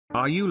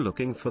Are you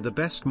looking for the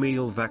best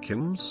Miele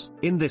vacuums?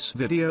 In this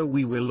video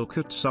we will look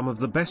at some of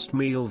the best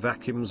Miele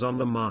vacuums on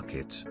the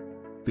market.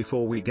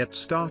 Before we get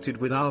started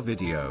with our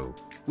video,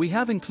 we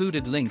have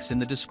included links in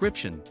the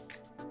description,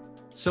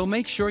 so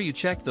make sure you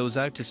check those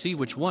out to see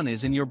which one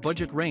is in your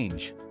budget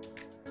range.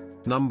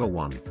 Number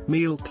 1.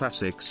 Miele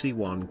Classic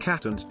C1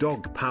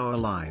 Cat&Dog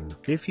PowerLine.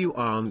 If you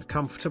aren't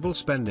comfortable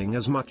spending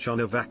as much on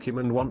a vacuum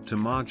and want a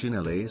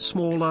marginally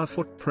smaller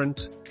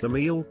footprint, the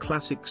Miele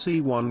Classic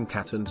C1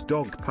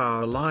 Cat&Dog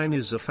PowerLine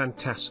is a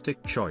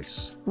fantastic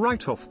choice.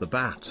 Right off the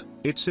bat,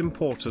 it's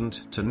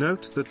important to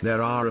note that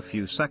there are a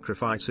few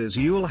sacrifices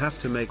you'll have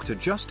to make to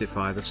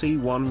justify the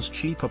C1's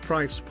cheaper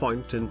price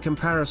point in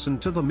comparison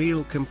to the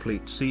Miele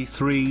Complete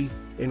C3,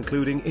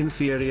 including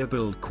inferior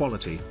build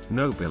quality,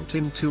 no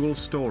built-in tool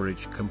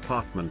storage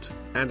compartment,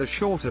 and a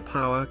shorter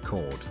power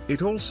cord.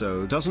 It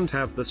also doesn't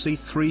have the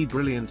C3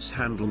 Brilliance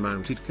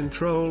handle-mounted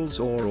controls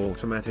or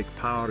automatic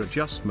power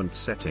adjustment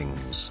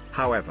settings.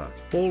 However,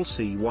 all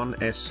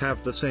C1s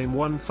have the same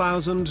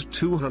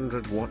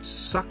 1200 watts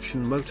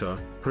suction motor,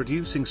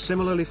 producing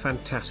similarly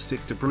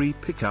fantastic debris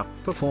pickup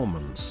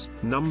performance.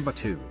 Number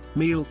 2.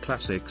 Miele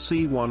Classic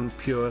C1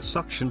 Pure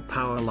Suction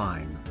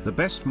Powerline. The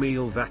best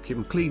Miele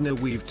vacuum cleaner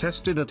we've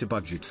tested at a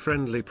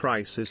budget-friendly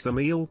price is the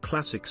Miele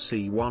Classic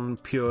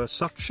C1 Pure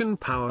Suction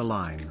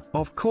Powerline.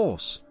 Of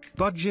course,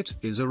 budget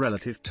is a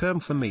relative term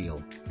for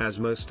Miele, as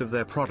most of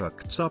their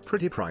products are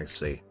pretty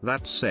pricey.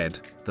 That said,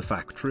 the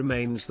fact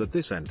remains that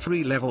this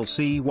entry-level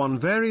C1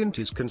 variant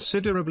is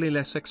considerably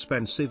less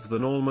expensive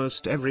than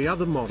almost every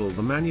other model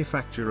the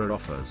manufacturer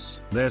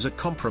offers. There's a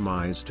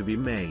compromise to be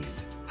made.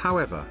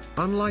 However,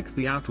 unlike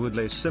the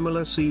outwardly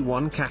similar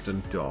C1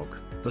 Cat&Dog,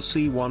 the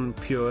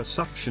C1 Pure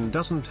Suction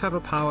doesn't have a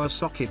power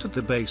socket at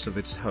the base of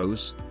its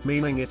hose,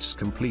 meaning it's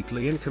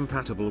completely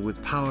incompatible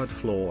with powered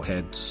floor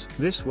heads.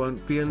 This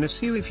won't be an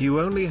issue if you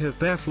only have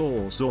bare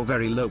floors or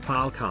very low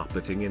pile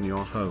carpeting in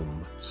your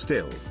home.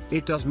 Still,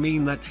 it does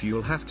mean that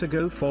you'll have to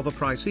go for the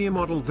pricier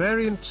model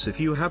variants if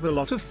you have a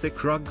lot of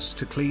thick rugs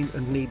to clean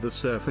and need the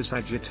surface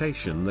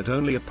agitation that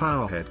only a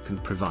power head can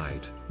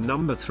provide.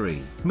 Number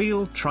 3.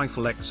 Miele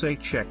Triflex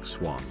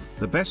HX1.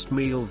 The best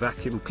Miele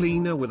vacuum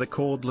cleaner with a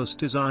cordless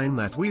design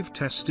that we've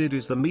tested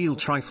is the Miele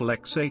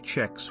Triflex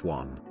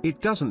HX1. It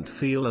doesn't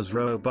feel as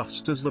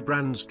robust as the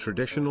brand's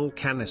traditional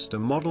canister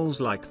models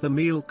like the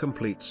Miele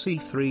Complete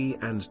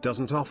C3 and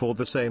doesn't offer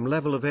the same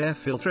level of air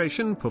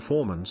filtration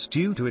performance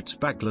due to its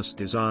bagless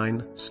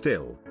design.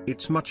 Still,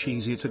 it's much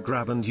easier to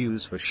grab and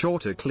use for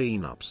shorter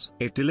cleanups.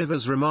 It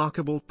delivers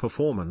remarkable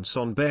performance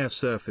on bare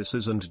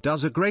surfaces and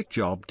does a great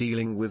job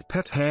dealing with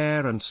pet hair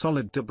and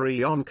solid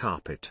debris on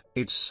carpet.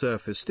 Its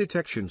surface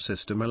detection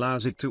system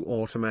allows it to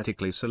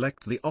automatically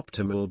select the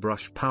optimal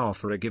brush power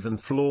for a given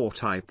floor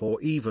type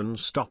or even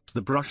stop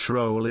the brush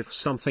roll if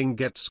something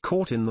gets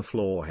caught in the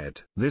floor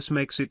head. This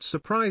makes it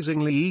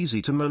surprisingly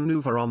easy to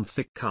maneuver on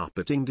thick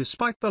carpeting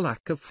despite the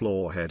lack of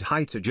floor head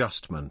height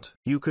adjustment.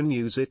 You can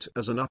use it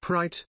as an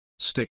upright,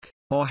 stick,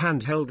 or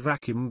handheld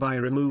vacuum by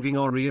removing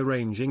or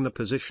rearranging the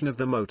position of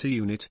the motor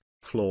unit,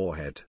 floor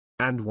head,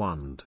 and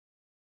wand.